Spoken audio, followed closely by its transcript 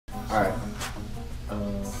Alright. So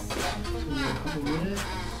we got a couple minutes,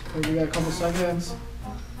 or we got a couple seconds.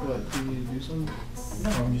 What, do you need to do something? No,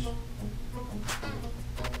 I'm just...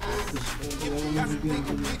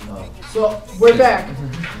 So, we're back.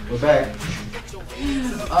 We're back.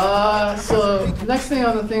 So next thing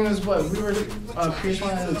on the thing was what we were Chris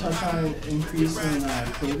wanted to touch on an increase in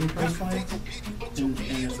clothing price points and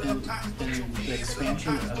the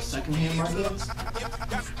expansion of secondhand markets.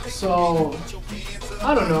 So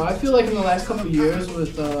I don't know. I feel like in the last couple of years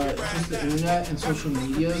with just the internet and social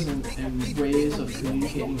medias and ways of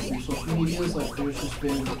communicating through social medias, like there's just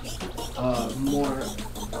been more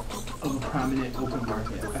of a prominent open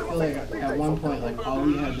market. I feel like at one point, like all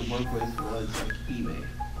we had to work with was like eBay,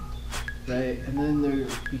 right? And then there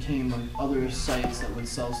became like other sites that would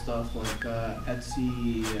sell stuff like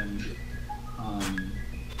Etsy and I'm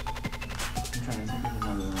trying to think of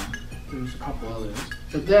another one. There was a couple others,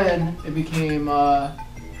 but then it became like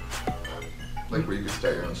where you could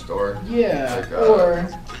start your own store. Yeah, like, or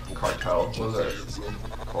Cartel. What was that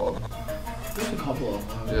called? There's a couple of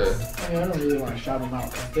them. Yeah. I mean, I don't really want to shout them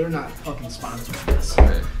out because they're not fucking sponsoring this.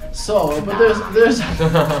 Right. So, but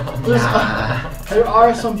there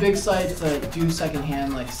are some big sites that do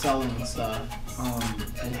secondhand like selling and stuff,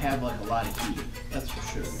 and have like a lot of heat. That's for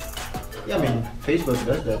sure. Yeah, I mean, Facebook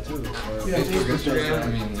does that too. Yeah, Facebook, does Instagram. that. I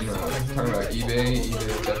mean, you know, talking about eBay is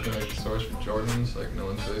definitely like the source for Jordans. Like no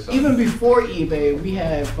one's really selling. Even before eBay, we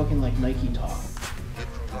had fucking like Nike Talk.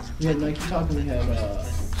 We had Nike Talk and we had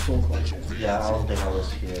Soul Culture. Yeah, I don't think I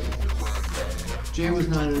was here. Jay was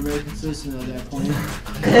not an American citizen at that point.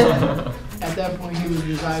 At that point, he was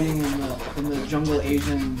residing in the jungle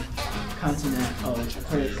Asian continent of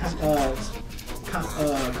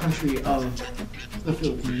country of the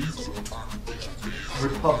Philippines.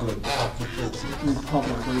 Republic of the Philippines.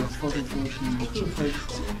 Republic of the fucking Philippines.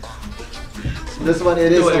 This one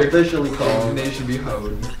it is officially called. Nation be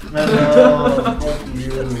hoed. No, fuck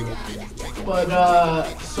you. But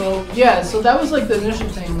so yeah, so that was like the initial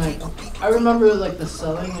thing. Like I remember like the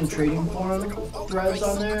selling and trading forum threads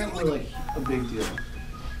on there were like a big deal.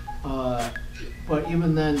 But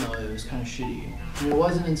even then though it was kind of shitty. And it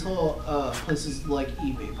wasn't until places like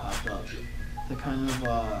eBay popped up that kind of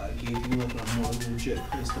gave you like a more legit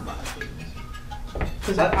place to buy things.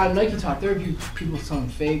 Because on Nike Talk, there would be people selling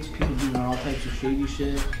fakes, people doing all types of shady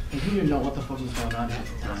shit, and you didn't know what the fuck was going on at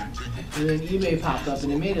the time. And then eBay popped up,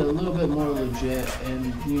 and it made it a little bit more legit,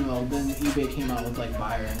 and you know, then eBay came out with like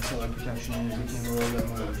buyer and seller protection, and it became a little bit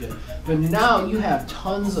more legit. But now you have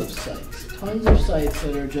tons of sites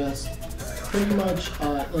that are just pretty much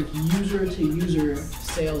like user-to-user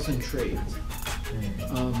sales and trades.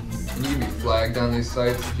 And you can be flagged on these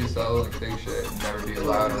sites if you sell like fake shit and never be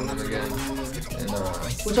allowed on them again. And,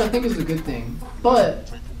 which I think is a good thing.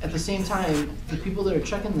 But at the same time, the people that are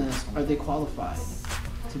checking this, are they qualified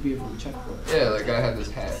to be able to check for it? yeah, like I had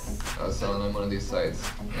this hat I was selling on one of these sites,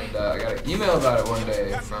 and I got an email about it one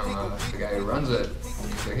day from the guy who runs it.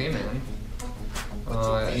 He's like, hey man,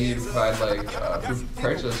 I need you to provide like proof of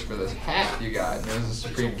purchase for this hat you got. And it was a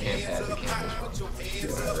Supreme Camp hat, the campus one.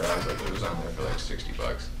 Whatever, I was like, it was on there for like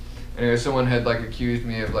 $60. Anyway, someone had like accused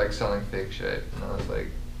me of like selling fake shit, and I was like,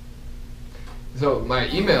 so my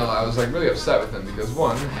email, I was like really upset with him because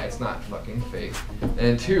one, the hat's not fucking fake,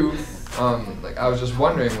 and two, like I was just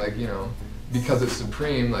wondering, like, you know, because it's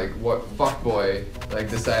Supreme, like what fuckboy like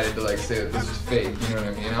decided to like say that this was fake, you know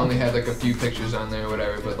what I mean? I only had like a few pictures on there or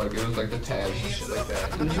whatever, but like it was like the tags and shit like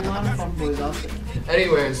that. There's a lot of fuckboys out there.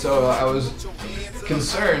 Anyway, and so I was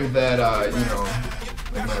concerned that you know,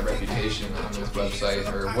 like my reputation on this website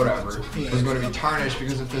or whatever was going to be tarnished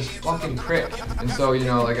because of this fucking prick. And so, you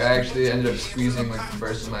know, like I actually ended up squeezing like the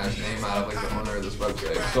first and last name out of like the owner of this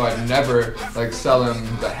website. So I'd never like sell him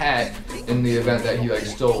the hat in the event that he like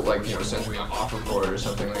still like, you know, sends me an offer for it or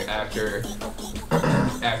something like after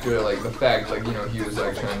like the fact, like, you know, he was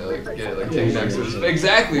like trying to like get it like taken down.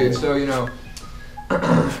 Exactly. And so, you know,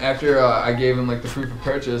 after I gave him like the proof of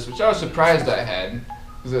purchase, which I was surprised I had,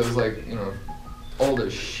 because it was like, you know, old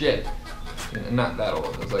as shit. Not that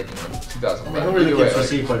old. It was like, you know, 2011. I don't really get to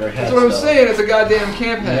see for their heads. That's what I'm saying. It's a goddamn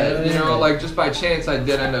camp head. You know, like just by chance I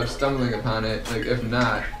did end up stumbling upon it. Like if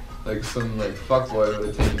not, like some like fuckboy would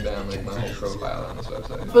have taken down like my whole profile on this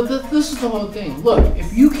website. But this is the whole thing. Look,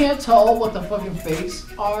 if you can't tell what the fucking fakes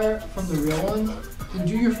are from the real ones, then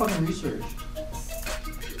do your fucking research.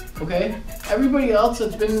 Okay? Everybody else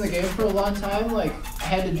that's been in the game for a long time, like,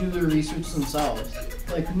 had to do their research themselves.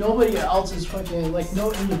 Like, nobody else is fucking, like,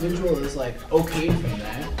 no individual is, like, okayed from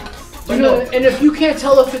that. You know, and if you can't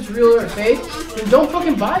tell if it's real or fake, then don't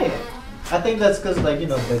fucking buy it. I think that's because, like, you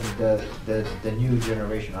know, the new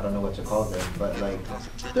generation, I don't know what to call them, but like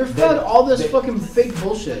they're fed all this fucking fake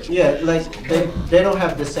bullshit. Yeah, like they don't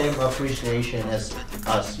have the same appreciation as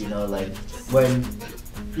us, you know, like when,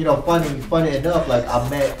 you know, funny enough, like I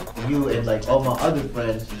met you and like all my other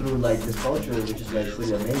friends through like this culture, which is like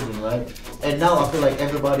pretty amazing, right? And now I feel like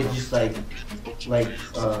everybody just like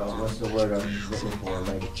what's the word I'm looking for?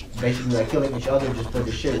 Like basically like killing each other just for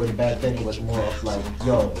the shit. When back then it was more of like,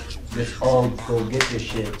 yo, let's all go get this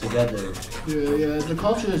shit together. Yeah, the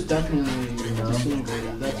culture is definitely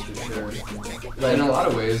disintegrated, that's for sure. Like, in a lot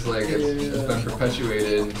of ways, like it's been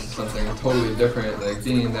perpetuated into something totally different. Like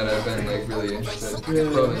being that I've been like really interested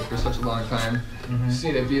in clothing for such a long time,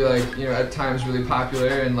 seen it be like, you know, at times really popular,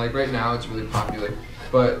 and like right now it's really popular.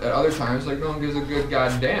 But at other times, like, no one gives a good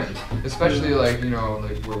goddamn. Especially, like, you know,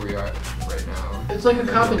 like, where we are right now. It's like a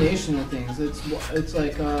combination of things. It's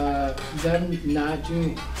like, them not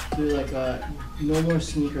doing, like, no more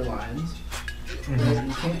sneaker lines. Right?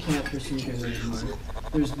 You can't camp for sneakers anymore.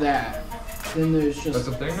 There's that. Then there's just... That's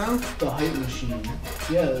a thing now? The hype machine.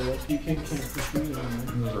 Yeah, like, you can't camp for shoes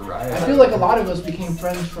anymore. There's a riot. I feel like a lot of us became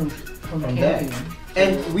friends from camping. That.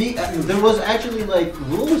 And we, there was actually like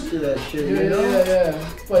rules to that shit, you know? Yeah.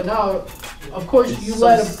 But now, of course, you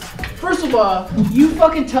let him. First of all, you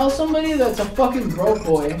fucking tell somebody that's a fucking broke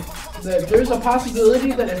boy that there's a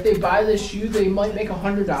possibility that if they buy this shoe, they might make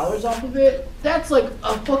 $100 off of it. That's like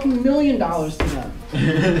a fucking $1 million to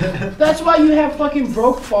them. That's why you have fucking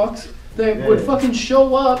broke fucks that would fucking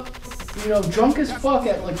show up, you know, drunk as fuck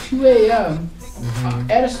at like 2 a.m.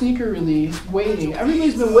 At a sneaker release, waiting.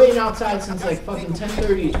 Everybody's been waiting outside since like fucking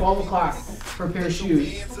 10:30, 12 o'clock for a pair of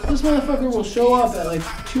shoes. This motherfucker will show up at like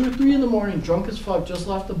 2 or 3 in the morning, drunk as fuck, just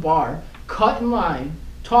left the bar, cut in line,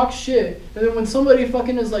 talk shit, and then when somebody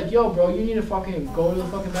fucking is like, yo bro, you need to fucking go to the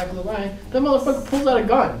fucking back of the line, that motherfucker pulls out a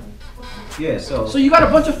gun. Yeah, so you got a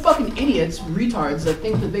bunch of fucking idiots, retards, that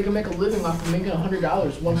think that they can make a living off of making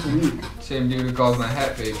 $100 once a week. Same dude who calls my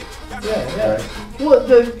hat fake. Yeah. Well,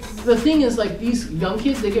 the thing is, like, these young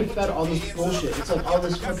kids, they get fed all this bullshit. It's like all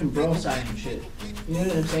this fucking bro side and shit. You know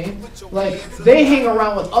what I'm saying? Like, they hang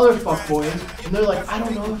around with other fuckboys, and they're like, I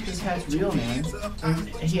don't know if this hat's real, man. And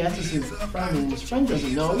he asks his friend, and his friend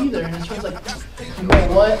doesn't know either. And his friend's like, you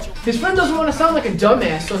know what? His friend doesn't want to sound like a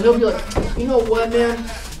dumbass, so he'll be like, you know what, man?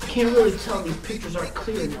 Can't really tell, these pictures aren't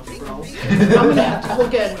clear enough, bro. I'm gonna have to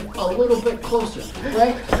look at it a little bit closer,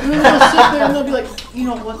 right? And then they'll sit there and they'll be like, you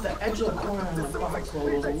know what, the edge of the corner on the box logo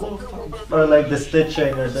is a little fucking straight. Or like the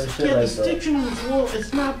stitching or some shit yeah, like the stitching is a little,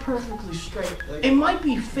 it's not perfectly straight. It might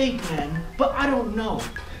be fake, man, but I don't know.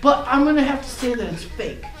 But I'm gonna have to say that it's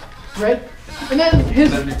fake, right? And then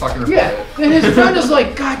then his friend is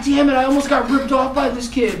like, God damn it, I almost got ripped off by this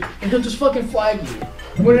kid, and he'll just fucking flag you.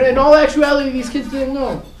 When in all actuality, these kids didn't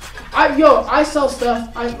know. I sell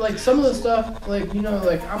stuff. I like some of the stuff, like, you know,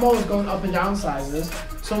 like I'm always going up and down sizes.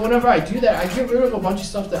 So whenever I do that, I get rid of a bunch of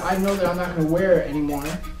stuff that I know that I'm not gonna wear anymore.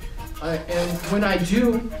 And when I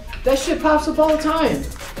do, that shit pops up all the time.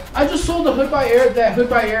 I just sold that Hood by Air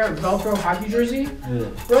Velcro hockey jersey,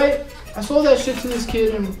 right? I sold that shit to this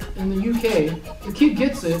kid in the UK. The kid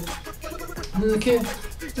gets it, and then the kid,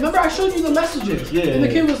 remember I showed you the messages, and the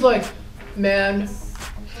kid was like, man,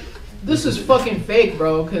 this is fucking fake,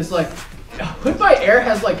 bro, because like Hood by Air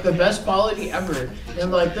has like the best quality ever,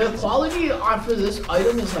 and like the quality for this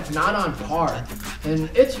item is like not on par, and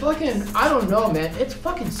it's fucking, I don't know, man, it's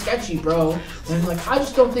fucking sketchy, bro, and like I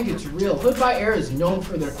just don't think it's real. Hood by Air is known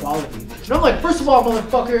for their quality, and I'm like, first of all,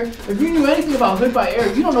 motherfucker, if you knew anything about Hood by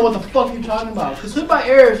Air, you don't know what the fuck you're talking about, because Hood by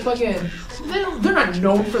Air is fucking, they're not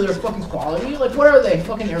known for their fucking quality. Like, what are they,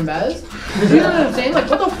 fucking Hermes? You know what I'm saying? Like,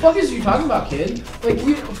 what the fuck is you talking about, kid? Like,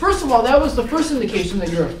 first of all, that was the first indication that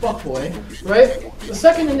you're a fuckboy, right? The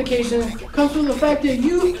second indication comes from the fact that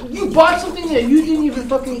you bought something that you didn't even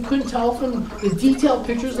fucking couldn't tell from the detailed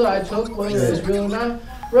pictures that I took, whether it was real or not,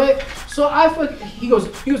 right? So he goes,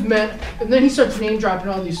 man, and then he starts name dropping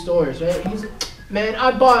all these stores, right? He's like, man,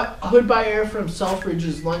 I bought Hood by Air from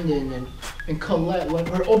Selfridges, London, and Colette,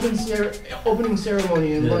 her opening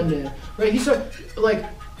ceremony in London, right? He started, like,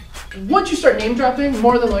 once you start name dropping,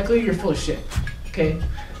 more than likely you're full of shit, okay?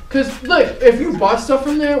 Because, look, if you bought stuff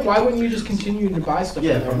from there, why wouldn't you just continue to buy stuff from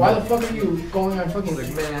there? Why the fuck are you going on fucking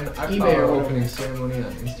man, I eBay or opening ceremony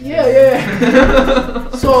on Instagram? Yeah.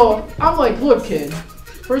 So, I'm like, look, kid,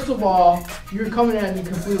 first of all, you're coming at me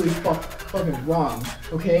completely fucking wrong,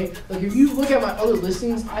 okay? Like, if you look at my other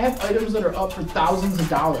listings, I have items that are up for thousands of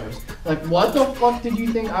dollars. Like, what the fuck did you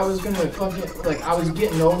think I was gonna fucking, like, I was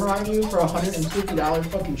getting over on you for a $150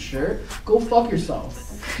 fucking shirt? Go fuck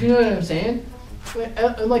yourself. You know what I'm saying?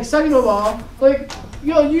 And like, second of all, like,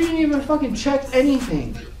 yo, you didn't even fucking check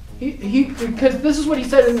anything. Because this is what he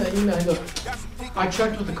said in the email. He goes, I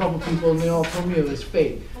checked with a couple people and they all told me it was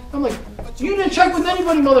fake. I'm like, you didn't check with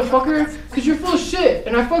anybody, motherfucker, because you're full of shit.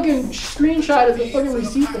 And I fucking screenshotted the fucking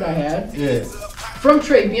receipt that I had from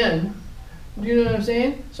Trey Bien. You know what I'm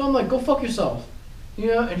saying? So I'm like, go fuck yourself. You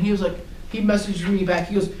know? And he was like, he messaged me back.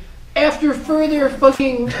 He goes, after further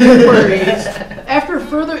fucking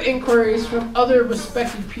inquiries from other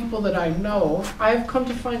respected people that I know, I have come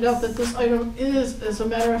to find out that this item is, as a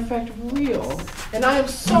matter of fact, real. And I am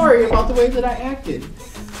sorry about the way that I acted.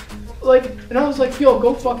 Like, and I was like, yo,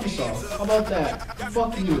 go fuck yourself. How about that?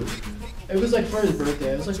 Fuck you. It was like for his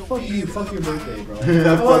birthday. I was like, fuck you, fuck your birthday, bro.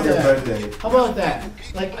 How about that? How about that?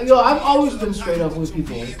 Like, yo, I've always been straight up with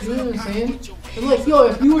people. You know what I'm saying? And like, yo,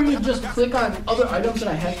 if you were to just click on other items that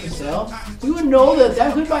I have for sale, you would know that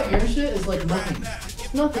that Hood by Air shit is like nothing.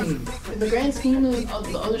 It's nothing. In the grand scheme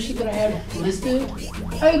of the other shit that I had listed,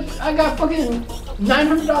 I got fucking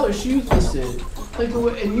 $900 shoes listed. Like,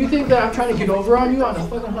 and you think that I'm trying to get over on you on a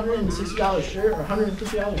fucking $160 shirt or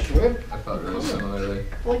 $150 shirt? I felt really similarly.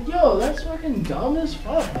 Like, yo, that's fucking dumb as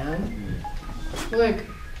fuck, man. Like,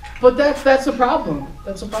 but that's a problem.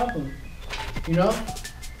 That's a problem. You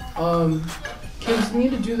know? Kids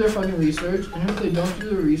need to do their fucking research, and if they don't do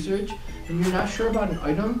their research, and you're not sure about an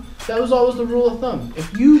item, that was always the rule of thumb.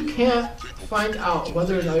 If you can't find out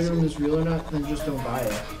whether an item is real or not, then just don't buy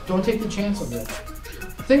it. Don't take the chance of it.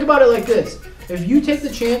 Think about it like this. If you take the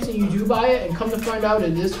chance and you do buy it and come to find out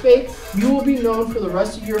it is fake, you will be known for the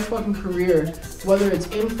rest of your fucking career, whether it's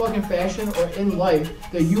in fucking fashion or in life,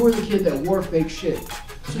 that you were the kid that wore fake shit.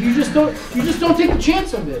 So you just don't take the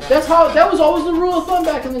chance of it. That was always the rule of thumb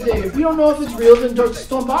back in the day. If you don't know if it's real, then just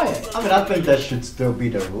don't buy it. I mean, I think that should still be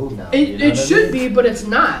the rule now. It should be, but it's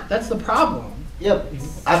not. That's the problem. Yep.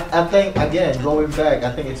 I think, again, going back,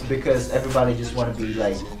 I think it's because everybody just want to be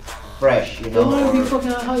like fresh, you know. They want to be fucking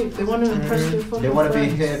hype. They want to impress their fucking They want to be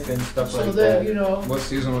friends. hip and stuff So like that, that. you know. What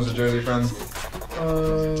season was the jersey from? I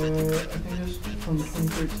think it was from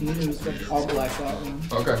 2013. It was like all blacked out one.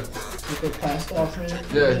 Okay. With the pastel print.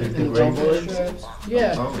 Yeah, and the the rainbow jumbo straps.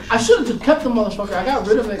 Yeah. Oh, I should have just kept the motherfucker. I got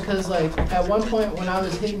rid of it because like at one point when I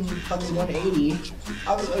was hitting fucking 180, it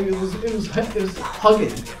was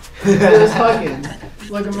hugging. It was hugging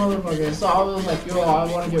like a motherfucker. So I was like, yo, I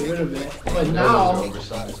want to get rid of it. But now I'm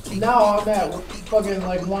at fucking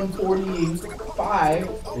like 145. Yeah.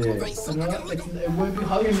 You know, it wouldn't be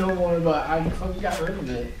hugging no more, but I fucking got rid of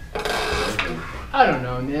it. I don't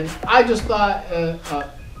know, man. I just thought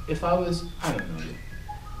if I was, I don't know.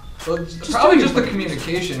 Well, probably just the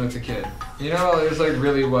communication with the kid. You know, it was like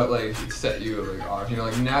really what like set you like off. You know,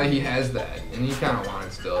 like now he has that, and he kind of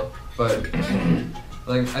wanted still, but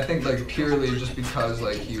like I think like purely just because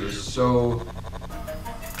like he was so.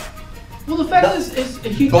 Well, the fact is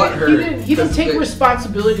he didn't take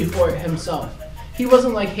responsibility for it himself. He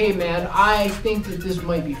wasn't like, hey man, I think that this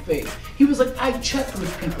might be fake. He was like, I checked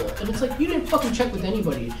with people. And it's like, you didn't fucking check with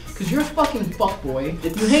anybody. Because you're a fucking fuckboy.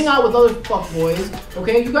 You hang out with other fuckboys.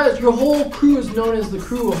 Okay? You guys, your whole crew is known as the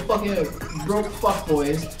crew of fucking broke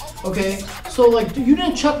fuckboys. Okay? So like, you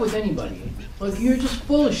didn't check with anybody. Like, you're just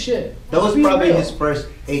full of shit. That was Be probably real. his first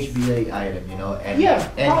HBA item, you know? And, Yeah,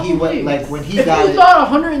 and he went, like, when he if got you thought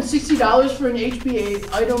 $160 for an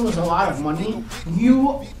HBA item was a lot of money,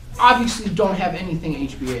 you obviously don't have anything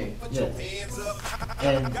HBA. Yeah.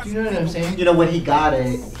 And, Do you know what I'm saying? you know, when he got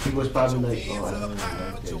it, he was probably like, oh, I don't really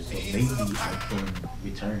like this, so maybe I can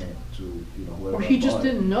return it to, you know, whoever Or he I just bought.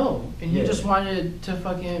 didn't know, and he Yeah. just wanted to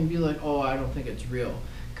fucking be like, oh, I don't think it's real.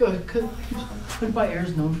 Good, because Hood by Air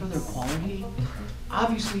is known for their quality.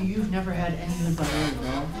 Obviously, you've never had any Hood by Air,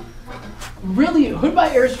 bro. Really, Hood by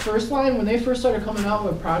Air's first line, when they first started coming out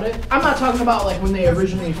with product, I'm not talking about like when they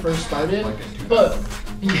originally first started, but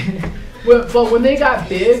when they got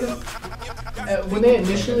big, when they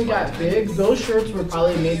initially got big, those shirts were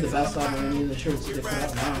probably made the best out of any of the shirts that they put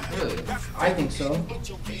out now. Really? I think so.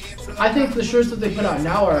 I think the shirts that they put out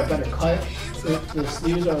now are a better cut. The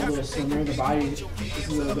sleeves are a little slimmer. The body is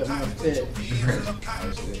a little bit more fit.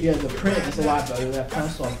 Yeah, the print is a lot better. That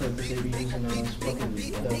pastel print that they be using on those fucking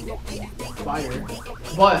the fire.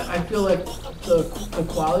 But I feel like the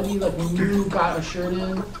quality, like when you got a shirt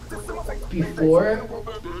in before,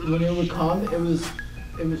 when it would come, it was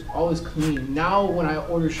always clean. Now when I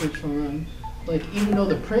order shirts from them, like even though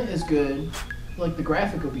the print is good, like the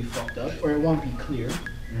graphic will be fucked up or it won't be clear.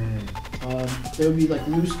 There would be like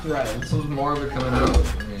loose threads. There's more of it coming out.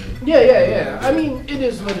 I mean, Yeah. I mean, it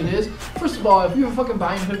is what it is. First of all, if you're fucking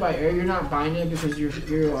buying Hood by Air, you're not buying it because you're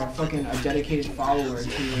a fucking a dedicated follower to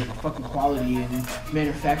fucking quality and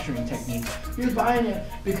manufacturing techniques. You're buying it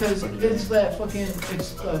because it's the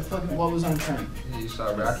fucking what was on trend. you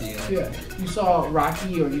saw Rocky. Yeah, you saw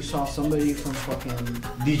Rocky or you saw somebody from fucking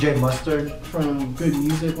DJ Mustard from Good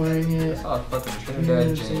Music wearing I it. saw fucking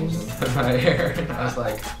Trinidad James in my hair, and I was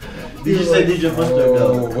like, Did you say DJ Mustard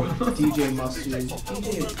though? DJ Mustard.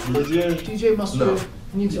 DJ Mustard No.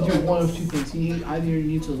 needs to do one of two things. He either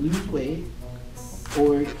needs to lose weight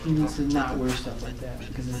or he needs to not wear stuff like that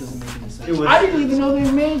because it doesn't make any sense. I didn't even know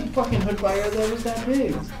they made fucking Hood by Air that was that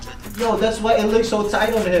big. Yo, that's why it looked so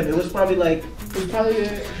tight on him. It was probably like It was probably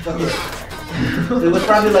it was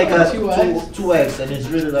probably like a 2x, and it's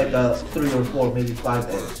really like a 3 or 4, maybe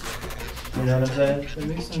 5x. You know what I'm saying? that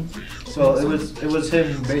makes sense. So it was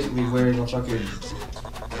him basically wearing a fucking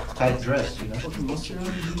tight dress, you know? Fucking mustard on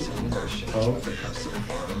his Oh.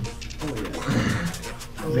 Oh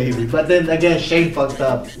yeah. Maybe. But then again, Shane fucked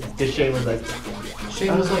up. Cause Shane was like,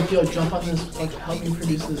 Shane was like, yo, jump on this, like, help me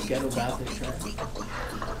produce this ghetto gothic track.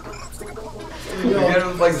 you get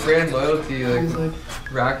him like brand loyalty, He's like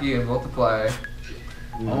Rocky and Multiply.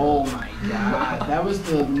 oh my god, that was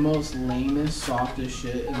the most lamest, softest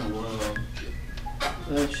shit in the world.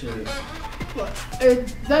 That shit.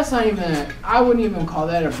 That's not even. I wouldn't even call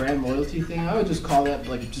that a brand loyalty thing. I would just call that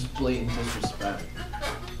like just blatant disrespect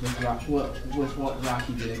with what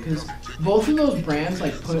Rocky did. Because both of those brands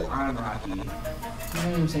like put on Rocky. You know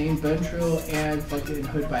what I'm saying? Ventrilo and fucking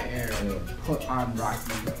Hood by Air put on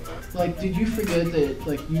Rocky. Like, did you forget that,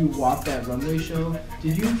 like, you walked that runway show?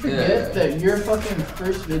 Did you forget that your fucking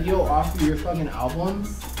first video off of your fucking album,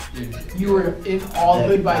 you were in all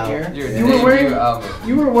Hood by Air? You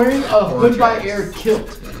were wearing a Hood by Air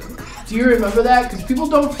kilt. Do you remember that? Because people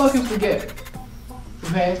don't fucking forget.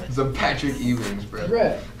 Okay? It's a Patrick Ewings, bro.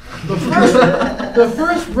 Right. The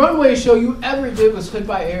first runway show you ever did was Hood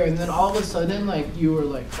by Air, and then all of a sudden, like, you were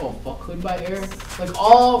like, oh, fuck Hood by Air. Like,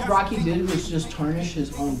 all Rocky did was just tarnish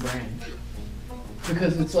his own brand.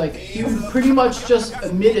 Because it's like, he pretty much just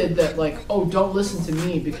admitted that, like, oh, don't listen to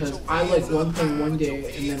me because I like one thing one day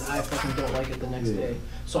and then I fucking don't like it the next day.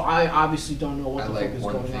 So I obviously don't know what the fuck is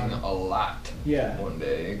going on. I like one thing a lot. Yeah. One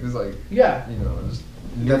day. Because, like, yeah. you know,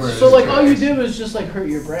 just So, like, all you did was just, like, hurt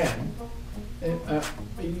your brand.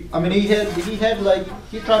 I mean, he had like,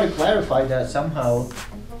 he tried to clarify that somehow.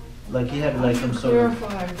 Like, he had like some sort of...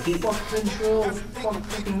 Fuck Ventrilo, fuck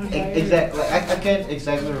fucking Hood by Air. Exactly. I can't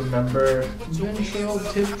exactly remember. Ventrilo,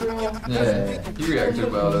 tip drill. Yeah, you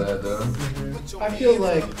reacted well to that, though. I feel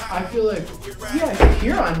like, yeah,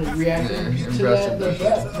 Huron reacted to that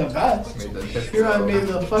the best. Huron made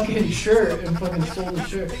the fucking shirt and fucking sold the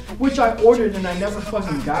shirt, which I ordered and I never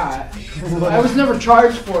fucking got. I was never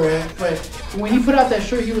charged for it, but when he put out that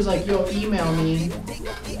shirt, he was like, yo, email me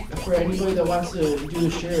for anybody that wants to do a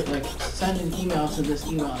shirt, like, send an email to this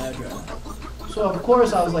email address. So of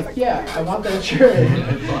course I was like, yeah, I want that shirt.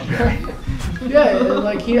 Yeah,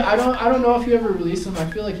 like I don't know if he ever released them. I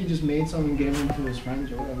feel like he just made some and gave them to his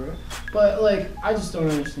friends or whatever. But like, I just don't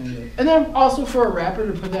understand it. And then also for a rapper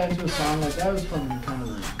to put that into a song, like that was fucking kind of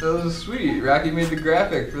like. That was sweet. Rocky made the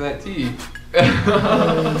graphic for that tee.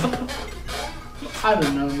 I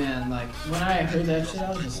don't know, man. Like when I heard that shit,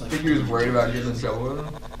 I was just like. I think he was worried about getting in trouble with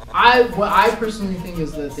him. What I personally think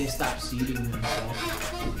is that they stopped seeding himself.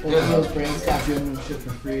 Both of those brands stopped giving him shit for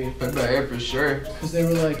free. Hood by Air for sure. Because they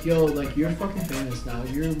were like, yo, like you're fucking famous now.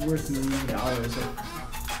 You're worth millions of dollars. Like,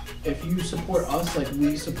 if you support us like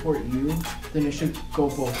we support you, then it should go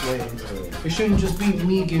both ways. It shouldn't just be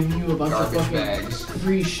me giving you a bunch of fucking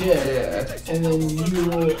free shit, and then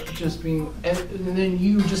you just being, and then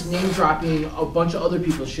you just name dropping a bunch of other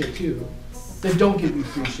people's shit too, that don't give you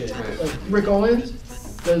free shit. Like Rick Owens,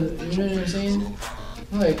 you know what I'm saying?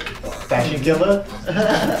 Like Fashion Killer.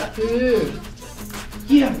 Dude.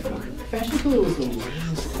 Yeah, Fashion Killer was the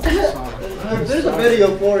worst song. There's a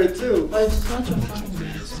video for it too. It's such a fucking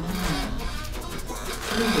bad song.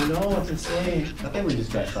 I don't even know what to say. I think we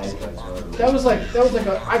just got sidetracked. That was like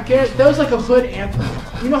a hood anthem.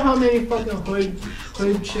 You know how many fucking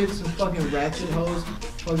hood chicks and fucking ratchet hoes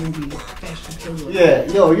fucking be Fashion Killer? Yeah,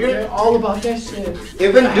 yo, they're all about that shit.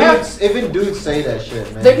 Even dudes say that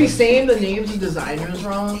shit, man. They be saying the names of designers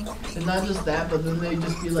wrong, and not just that, but then they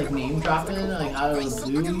just be like name dropping like out of the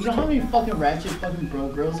blue. You know how many fucking ratchet fucking bro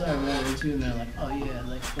girls that I ran into, and they're like, oh yeah,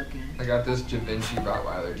 like fucking. I got this Da Vinci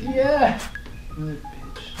Rottweiler. Yeah. Like,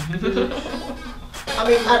 bitch. I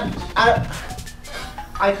mean,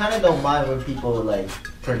 I kind of don't mind when people like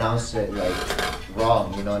pronounce it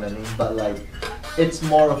wrong, you know what I mean? But like, it's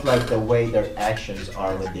more of like the way their actions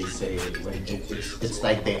are when they say it. When it's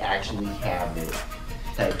like they actually have it,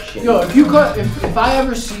 type shit. Yo, if I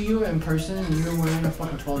ever see you in person and you're wearing a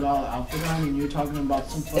fucking $12 outfit on and you're talking about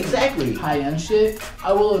some fucking Exactly. high-end shit,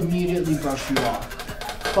 I will immediately brush you off.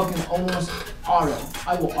 Fucking almost auto.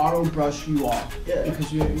 I will auto brush you off. Yeah.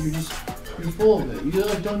 Because you're full of it. You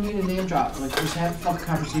like don't need a name drop. Like just have a fucking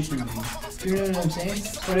conversation with me. You know what I'm saying?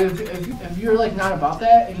 But if you're like not about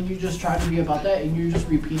that and you just try to be about that and you're just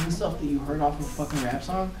repeating stuff that you heard off of a fucking rap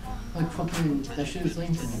song, like fucking that shit is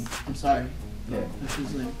lame to me. I'm sorry. Yeah. That shit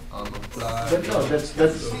is lame. But no, that's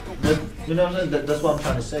you know what I'm saying? That's what I'm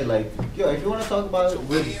trying to say. Like, yo, if you want to talk about it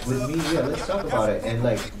with me, yeah, let's talk about it. And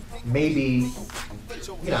like, maybe,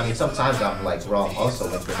 you know, I mean, sometimes I'm like wrong also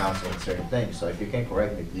when pronouncing certain things. So if you can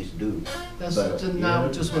correct me, please do. That's But, just you not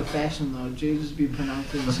know, just with fashion though. Jay just be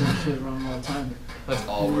pronouncing the same shit wrong all the time. That's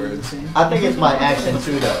all You know what I'm words. saying? I think it's my accent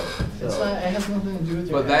too, though. It's So. not. It has nothing to do with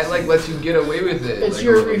your. But that like accent. lets you get away with it. It's like,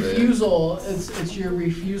 your a little bit. refusal. It's your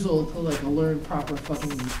refusal to like learn proper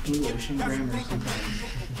fucking English and grammar sometimes.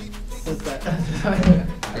 But that.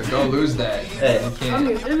 Like, don't lose that. Hey. You I can't.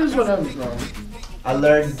 mean, it is whatever, bro. I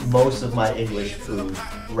learned most of my English through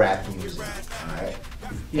rap music. Alright?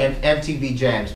 And MTV Jams